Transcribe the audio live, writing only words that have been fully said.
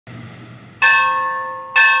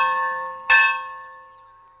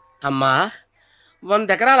అమ్మా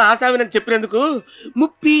 100 ఎకరాల ఆసావినని చెప్పినందుకు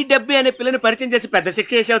 30-70 అనే పిల్లని పరిచయం చేసి పెద్ద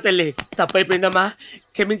శిక్ష చేసావు తల్లి. తప్పైపోయిందమ్మా,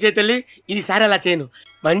 క్షమించే తల్లి. ఈసారి అలా చేయను.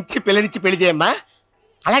 మంచి పిల్లనిచ్చి పెళ్లి చేయమ్మా.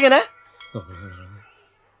 అలాగేనా?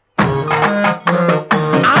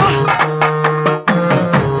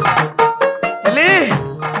 తల్లి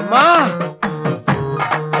అమ్మా,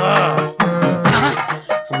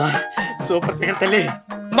 అమ్మా సూపర్ ఫిగర్ తల్లి.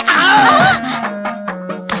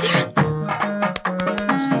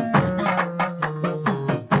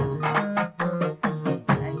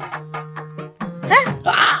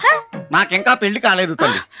 నాకింకా పెళ్లి కాలేదు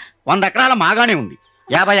తల్లి. 100 ఎకరాల మాగానే ఉంది,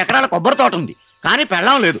 50 ఎకరాల కొబ్బరి తోట ఉంది, కానీ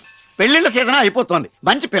పెళ్ళం లేదు. పెళ్లిళ్ళ సీజన్ అయిపోతుంది.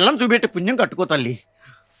 మంచి పిల్లని చూపెట్టి పుణ్యం కట్టుకో తల్లి.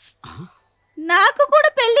 నాకు కూడా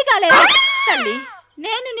పెళ్లి కాలేదు తల్లి.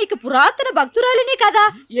 నేను నీకు పురాతన భక్తురాలిని కదా.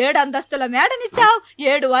 7 అంతస్తుల మేడనిచ్చావు,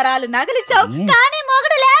 7 వరాలు నగలిచ్చావు, కానీ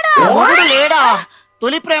మొగుడు లేడా?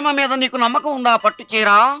 తొలి ప్రేమ మీద నీకు నమ్మకం ఉందా? పట్టు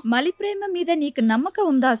చీరా. మలి ప్రేమ మీద నీకు నమ్మకం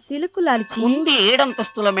ఉందా? సిలుకులాల్చి ఉంది 7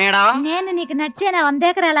 అంతస్తుల మేడ. నేను నీకు నచ్చేనా? 100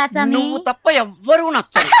 ఎకరాల ఆసామి. నువ్వు తప్ప ఎవ్వరూ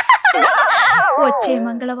నచ్చరు. వచ్చే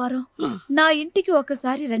మంగళవారం నా ఇంటికి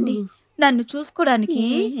ఒకసారి రండి, నన్ను చూసుకోడానికి.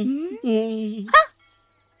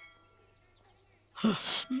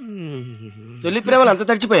 తొలి ప్రేమలు అంత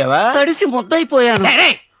తడిచిపోయావా? తడిసి ముద్దయిపోయాను.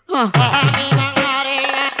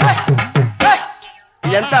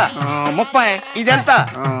 ఇదెంత? 30. ఇదెంత?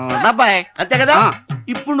 70. అంతే కదా?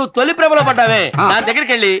 ఇప్పుడు నువ్వు తొలి ప్రేమలో పడ్డావే, దాని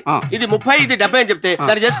దగ్గరికి వెళ్ళి ఇది 30 ఇది 70 అని చెప్తే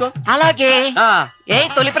దాన్ని చేసుకో. అలాగే. ఏ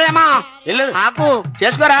తొలి ప్రేమ ఆకు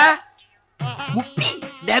చేసుకోరా. 30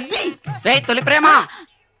 70. ఏ తొలి ప్రేమ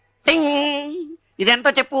ఇదెంత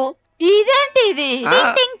చెప్పు. ఇదేంటి ఇది?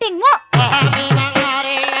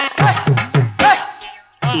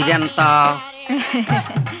 ఇదెంత?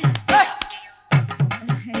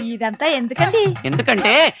 ఇదంతా ఎందుకండి?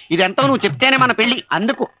 ఎందుకంటే ఇదెంతో నువ్వు చెప్తేనే మన పెళ్లి.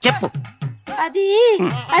 అందుకు చెప్పు. అది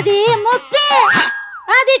అది 30,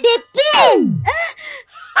 అది 70.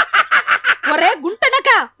 ఒరే గుంటనక,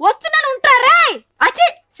 వస్తున్నాను ఉంటారా? అచి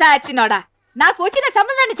సాచినోడా, నాకు వచ్చిన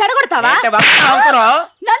సంబంధాన్ని చెడగొడతావా?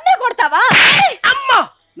 నన్నే కొడతావా? అమ్మా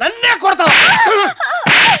నన్నే కొడతావా?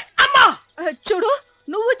 అమ్మా చూడు,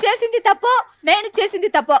 నువ్వు చేసింది తప్పో నేను చేసింది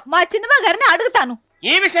తప్పో మా చిన్నమ్మ గారిని అడుగుతాను.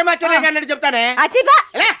 ఈ విషయం మా చిన్న గారిని చెప్తానే. అచిబా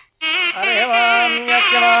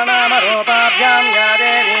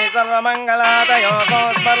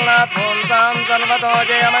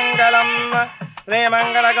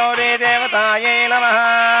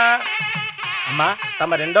అమ్మా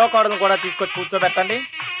తమ రెండో కోడను కూడా తీసుకొచ్చి కూర్చోబెట్టండి.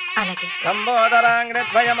 అలాగే.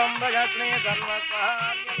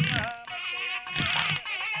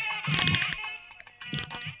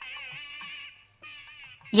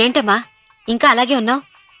 ఏంటమ్మా ఇంకా అలాగే ఉన్నావు?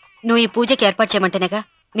 నువ్వు ఈ పూజకి ఏర్పాటు చేయమంటేనేగా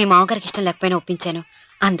మీ మామగారికి ఇష్టం లేకపోయినా ఒప్పించాను.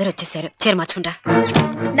 అందరూ వచ్చేసారు. చీర మార్చుకుంటా.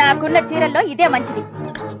 నాకున్న చీరల్లో ఇదే మంచిది.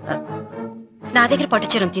 నా దగ్గర పట్టు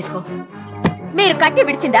చీరను తీసుకో. మీరు కట్టి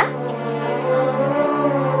విడిచిందా?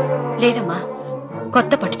 లేదమ్మా,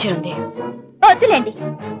 కొత్త పట్టు చీర ఉంది. వద్దులేండి.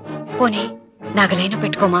 పోనీ నగలైనా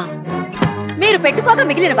పెట్టుకోమా. మీరు పెట్టుకోక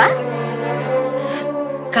మిగిలినవా?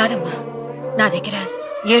 కాదమ్మా, నా దగ్గర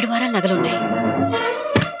 7 వారాల నగలున్నాయి.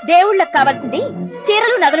 దేవుళ్ళకు కావాల్సింది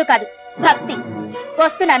చీరలు నగలు కాదు, భక్తి.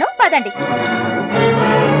 వస్తున్నాను, పదండి.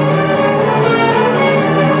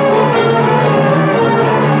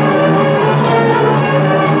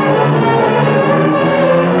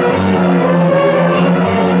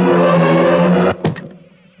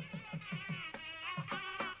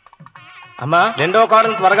 అమ్మా రెండో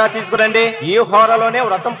కోడను త్వరగా తీసుకురండి. ఈ హోరలోనే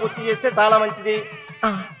వ్రతం పూర్తి చేస్తే చాలా మంచిది.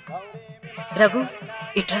 రఘు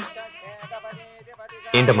ఇట్రా.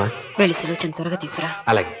 ఏంటమ్మా? వెళ్ళి సులోచన త్వరగా తీసురా.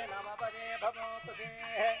 అలాగే.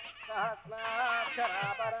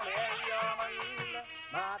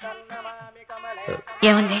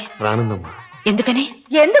 ఏమంది? రానుందమ్మా. ఎందుకని?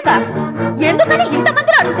 ఎందుకని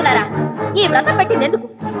ఇంతమంది అడుగుతున్నారా? ఈ వ్రతం పెట్టింది ఎందుకు?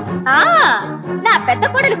 నా పెద్ద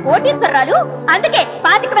కోడలు కోటీశ్వరరాలు, అందుకే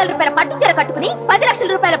 25,000 రూపాయల పట్టు చీర కట్టుకుని 10 లక్షల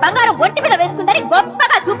రూపాయల బంగారం ఒంటి మీద వేస్తుందని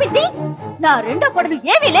గొప్పగా చూపించి, నా రెండో కోడలు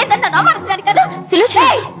ఏమీ లేదన్న నమ్మకం కదా.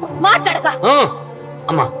 మాట్లాడక.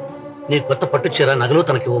 అమ్మా నీ కొత్త పట్టు చీర నగలు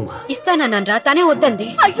తనకి ఇవ్వమ్మా. ఇస్తానన్నారా? తానే వద్దండి.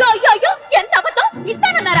 అయ్యో అయ్యో అయ్యో, ఎంత అబద్ధం!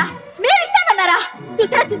 ఇస్తానన్నారా? మీరు ఇస్తానన్నారా?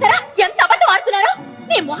 చూసారా చూసారా ఎంత అబద్ధం ఆడుతున్నారు?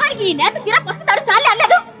 నీ మొహానికి ఈ నేత చీర పస్తుతాడు చాలే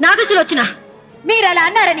అన్నారు. నాకు సులోచన, మీరు అలా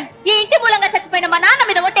అన్నారని ఈ ఇంటి మూలంగా చచ్చిపోయిన మా నాన్న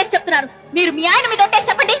మీద ఒట్టేసి చెప్తున్నారు. మీరు మీ ఆయన మీద ఒట్టేసి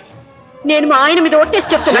చెప్పండి. నేను మా ఆయన మీద ఒట్టేసి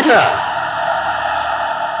చెప్తున్నా.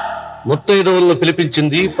 ముత్తైదువులను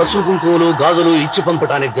పిలిపించింది పసుపు కుంకుమలు గాజులు ఇచ్చి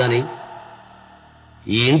పంపటానికి గాని,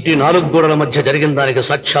 ఈ ఇంటి 4 గోడల మధ్య జరిగిన దానికి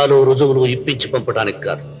సాక్ష్యాలు రుజువులు ఇప్పించి పంపటానికి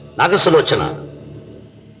కాదు. నాగసులోచన,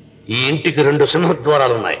 ఈ ఇంటికి 2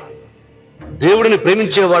 సింహద్వారాలున్నాయి. దేవుడిని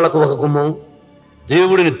ప్రేమించే వాళ్లకు ఒక గుమ్మం,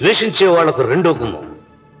 దేవుడిని ద్వేషించే వాళ్లకు రెండో గుమ్మం.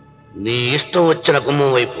 నీ ఇష్టం వచ్చిన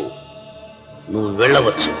గుమ్మం వైపు నువ్వు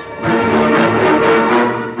వెళ్ళవచ్చు.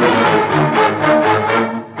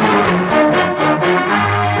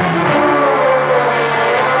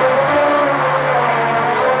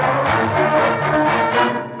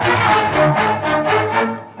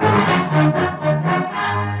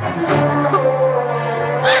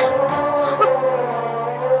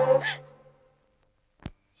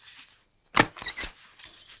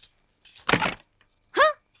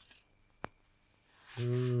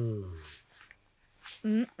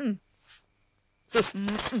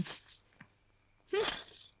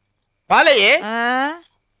 పాలయ్యే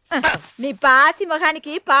నీ పాసి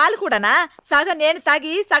మొహానికి పాలు కూడానా? సగం నేను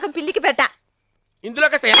తాగి సగం పిల్లికి పెట్టా. ఇందులో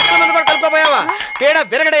కాస్త ఎంత మంది కూడా కలుపుకోపోయావా? తేడా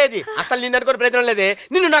విరగడేది. అసలు నిన్ను అనుకుని ప్రయత్నం లేదే.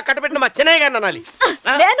 నిన్ను నాకు కట్టబెట్టిన మా చెన్నయ్య గారిని అనాలి.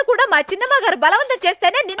 నేను కూడా మా చిన్నమ్మ గారు బలవంతం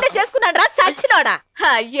చేస్తేనే నిన్నే చేసుకున్నాడు రా సచ్చినోడా.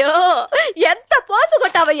 అయ్యో ఎంత పోసు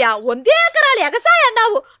కొట్టావయ్యా. 100 ఎకరాలు ఎగసాయ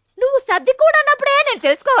అన్నావు. నువ్వు సర్ది కూడా అన్నప్పుడే నేను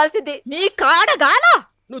తెలుసుకోవాల్సింది. నీ కాడగానా?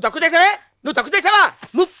 నువ్వు తక్కువ చేసావా?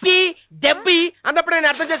 30, 70 అన్నప్పుడు నేను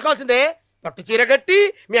అర్థం చేసుకోవాల్సిందే. పట్టు చీర కట్టి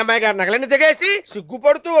మీ అమ్మాయి గారు నగలన్నీ దిగేసి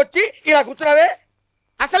సిగ్గుపడుతూ వచ్చి ఇలా కూర్చున్నావే.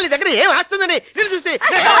 అసలు నీ దగ్గర ఏం ఆస్తుందని నేను చూసి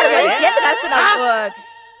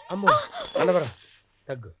అమ్మో అన్నవరం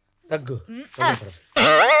తగ్గు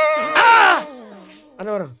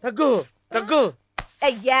అన్నవరం తగ్గు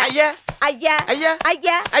అయ్యా అయ్యా అయ్యా అయ్యా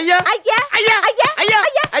అయ్యా అయ్యా అయ్యా అయ్యా అయ్యా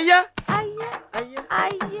అయ్యా అయ్యా అయ్యా అయ్యా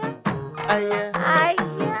అయ్యా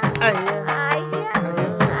అయ్యా అయ్యా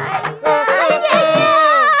అయ్యా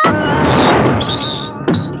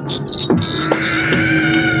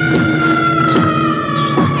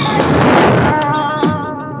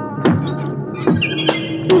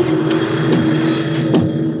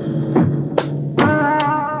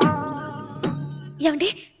ఏమండి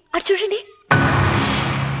అటు చూడండి.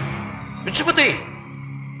 పిచ్చిపతి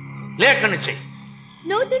లేక నుంచి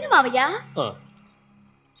నువ్వు తిను మావయ్య.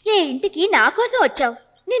 ఏ ఇంటికి నా కోసం వచ్చావు.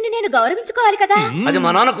 నిన్ను నేను గౌరవించుకోవాలి కదా. అది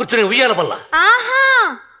మా నాన్న కూర్చుని ఉయ్యాల వల్ల. ఆహా,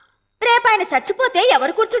 రేపు ఆయన చచ్చిపోతే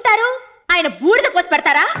ఎవరు కూర్చుంటారు? ఆయన బూడిద పోసి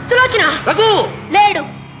పెడతారా? సులోచన రఘు లేడు.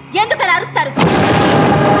 ఎందుకు అలా అరుస్తారు?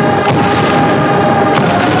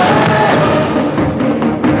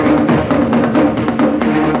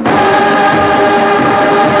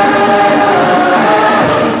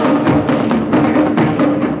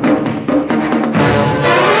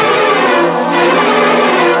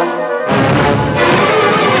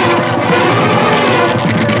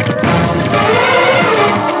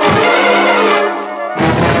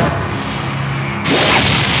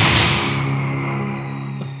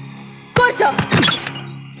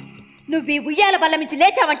 నువ్వు ఈ ఉయ్యాల బల్ల మించి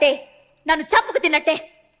లేచావంటే నన్ను చంపుకు తిన్నట్టే.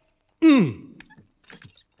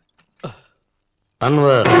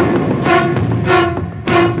 అన్వర్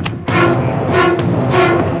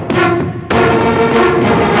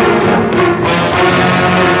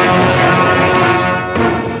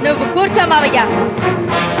నువ్వు కూర్చో మావయ్య.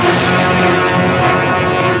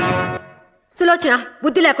 సులోచన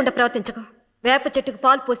బుద్ధి లేకుండా ప్రవర్తించకు. వేప చెట్టుకు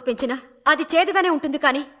పాలు పోసి పెంచినా అది చేదుగానే ఉంటుంది,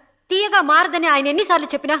 కానీ తీయగా మారదని ఆయన ఎన్నిసార్లు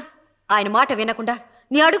చెప్పినా ఆయన మాట వినకుండా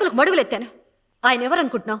నీ అడుగులకు మడుగులెత్తాను. ఆయన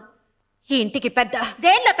ఎవరనుకుంటున్నావు? ఈ ఇంటికి పెద్ద.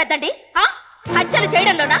 దేనిలో పెద్దండి? హత్యలు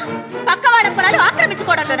చేయడంలోనా? పక్కవాడ పొలాలు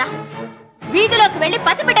ఆక్రమించుకోవడంలోనా? వీధిలోకి వెళ్లి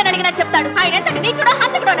పసిబిడ్డని అడిగినా చెప్తాడు ఆయన ఎంతటి నీచుడో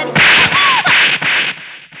హంతకుడోనని.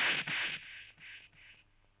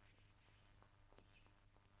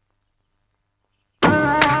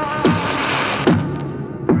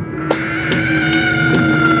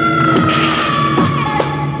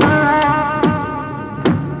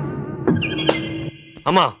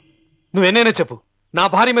 అమ్మా నువ్వెన్నైనా చెప్పు, నా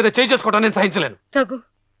భార్య మీద చేయి చేసుకోవడం నేను సహించలేను. రఘు,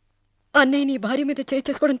 అన్నయ్య నీ భార్య మీద చేయి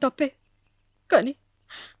చేసుకోవడం తప్పే, కానీ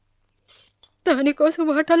దానికోసం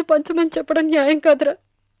వాటాలు పంచమని చెప్పడం న్యాయం కాదురా.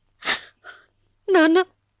 నాన్న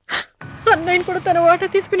అన్నయ్యని కూడా తన వాటా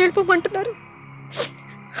తీసుకుని వెళ్ళిపోమంటున్నారు.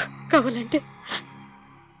 కావాలంటే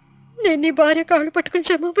నేను నీ భార్య కాళ్ళు పట్టుకుని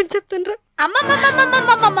క్షమాపణ చెప్తానురా.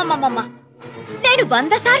 అమ్మమ్మమ్మమ్మమ్మమ్మమ్మమ్మమ్మ, నేను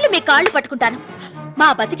 100 సార్లు మీ కాళ్ళు పట్టుకుంటాను. మా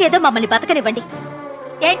బతికేదో మమ్మల్ని బతకనివ్వండి.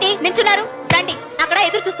 ఏంటి నించున్నారు? రండి, అక్కడ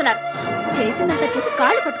ఎదురు చూస్తున్నారు. చేసిందంతా చేసి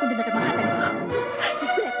కాళ్ళు పట్టుకుంటుందట మహాతల్లి.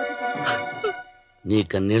 నీ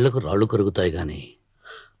కన్నీళ్లకు రాళ్లు కరుగుతాయి గాని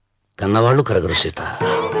కన్నవాళ్లు కరగరు సీత.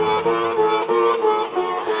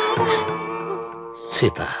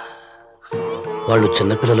 సీత, వాళ్ళు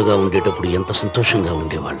చిన్నపిల్లలుగా ఉండేటప్పుడు ఎంత సంతోషంగా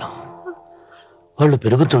ఉండేవాళ్ళం. వాళ్ళు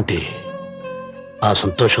పెరుగుతుంటే ఆ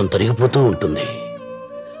సంతోషం తరిగిపోతూ ఉంటుంది.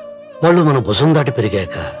 వాళ్ళు మన భుజం దాటి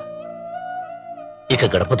పెరిగాక ఇక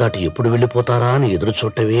గడప దాటి ఎప్పుడు వెళ్ళిపోతారా అని ఎదురు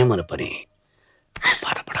చూడటమే మన పని.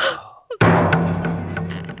 బాధపడకు.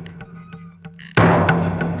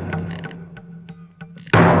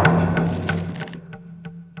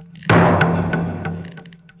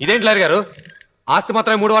 ఇదేంటి లాయర్ గారు, ఆస్తి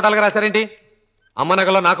మాత్రమే 3 వాటాలుగా రాశారేంటి? అమ్మ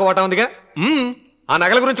నగలో నాకు వాటా ఉందిగా. ఆ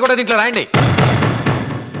నగల గురించి కూడా దీంట్లో రాయండి.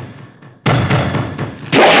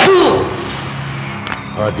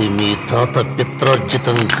 అది మీ తాత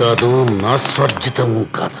పిత్రార్జితం కాదు, నా స్వార్జితం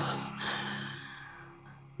కాదు.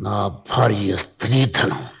 నా భార్య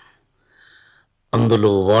స్త్రీధనం.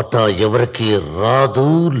 అందులో వాటా ఎవరికి రాదు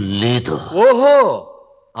లేదు. ఓహో,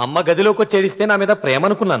 అమ్మ గదిలోకి వచ్చేడిస్తే నా మీద ప్రేమ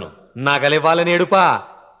అనుకున్నాను. నగలివ్వాలని ఏడుపా.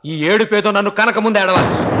 ఈ ఏడుపేదో నన్ను కనక ముందు ఏడవాలి.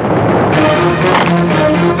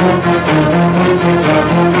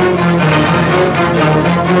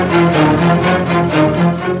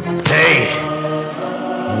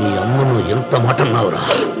 నీ అమ్మను ఎంత మాట అన్నావురా?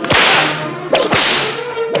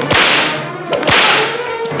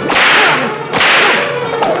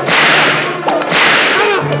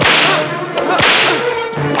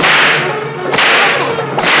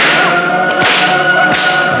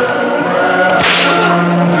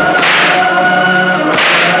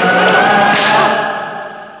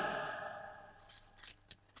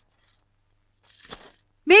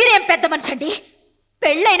 మీరేం పెద్ద మనిషి అండి?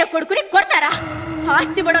 పెళ్ళైన కొడుకుని కొడతారా?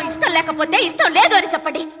 ఆస్తి ఇవ్వడం ఇష్టం లేకపోతే ఇష్టం లేదు అని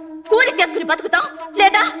చెప్పండి. కూలి చేసుకుని బతుకుతాం,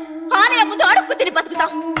 లేదా ఆలయం ముందు అడుక్కు తిని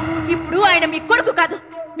బతుకుతాం. ఇప్పుడు ఆయన మీ కొడుకు కాదు,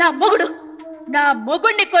 నా మొగుడు. నా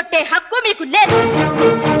మొగుడిని కొట్టే హక్కు మీకు లేదు.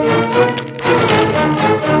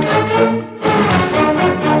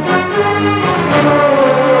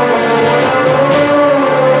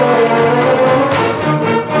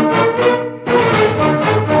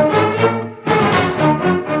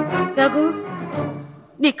 రఘు,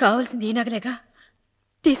 నీకు కావాల్సింది ఈ నగలేగా,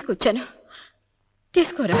 తీసుకొచ్చాను.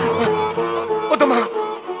 తీసుకోరా. వద్దమ్మా,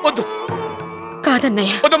 వద్దు.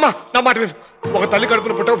 కాదన్నయ్య. వద్దమ్మా, నా మాట విను. ఒక తల్లి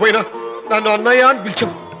కడుపున పుట్టకపోయినా నన్ను అన్నయ్య అని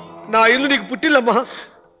పిలిచావు. నా ఇల్లు నీకు పుట్టిల్లమ్మా.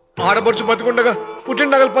 ఆడబడుచు బతికుండగా పుట్టిన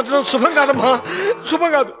నగలు పంచడం శుభం కాదమ్మా,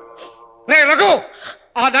 శుభం కాదు. రే రఘు,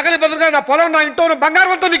 ఆ నగలి బదులుగా నా పొలం, నా ఇంట్లో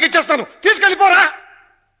బంగారం అంతా నీకు ఇచ్చేస్తాను. తీసుకెళ్ళిపోరా.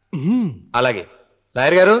 అలాగే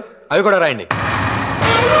లాయర్ గారు, అవి కూడా రాయండి.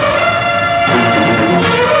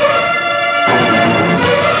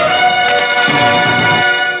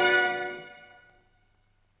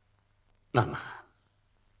 నాన్న,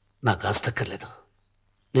 నాకు ఆస్తక్కర్లేదు.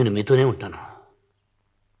 నేను మీతోనే ఉంటాను.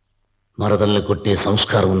 మరదల్ని కొట్టే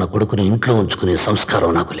సంస్కారం ఉన్న కొడుకుని ఇంట్లో ఉంచుకునే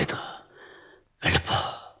సంస్కారం నాకు లేదు. వెళ్ళిపో.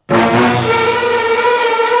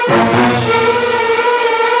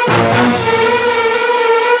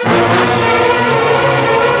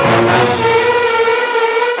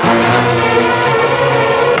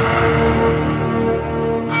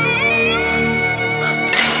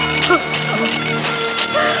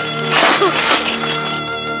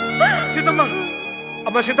 సీతమ్మ,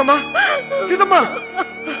 అమ్మ సీతమ్మ, సీతమ్మ.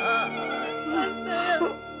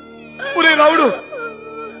 ఒరే రావుడు,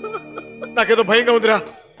 నాకేదో భయంగా ఉందిరా.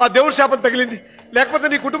 ఆ దేవుడి శాపం తగిలింది. లేకపోతే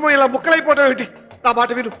నీ కుటుంబం ఇలా ముక్కలైపోవడం ఏంటి? నా మాట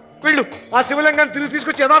విను, వెళ్ళు. ఆ శివలింగాన్ని తిరిగి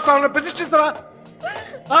తీసుకొచ్చి యథాస్థానంలో ప్రతిష్ఠిస్తారా.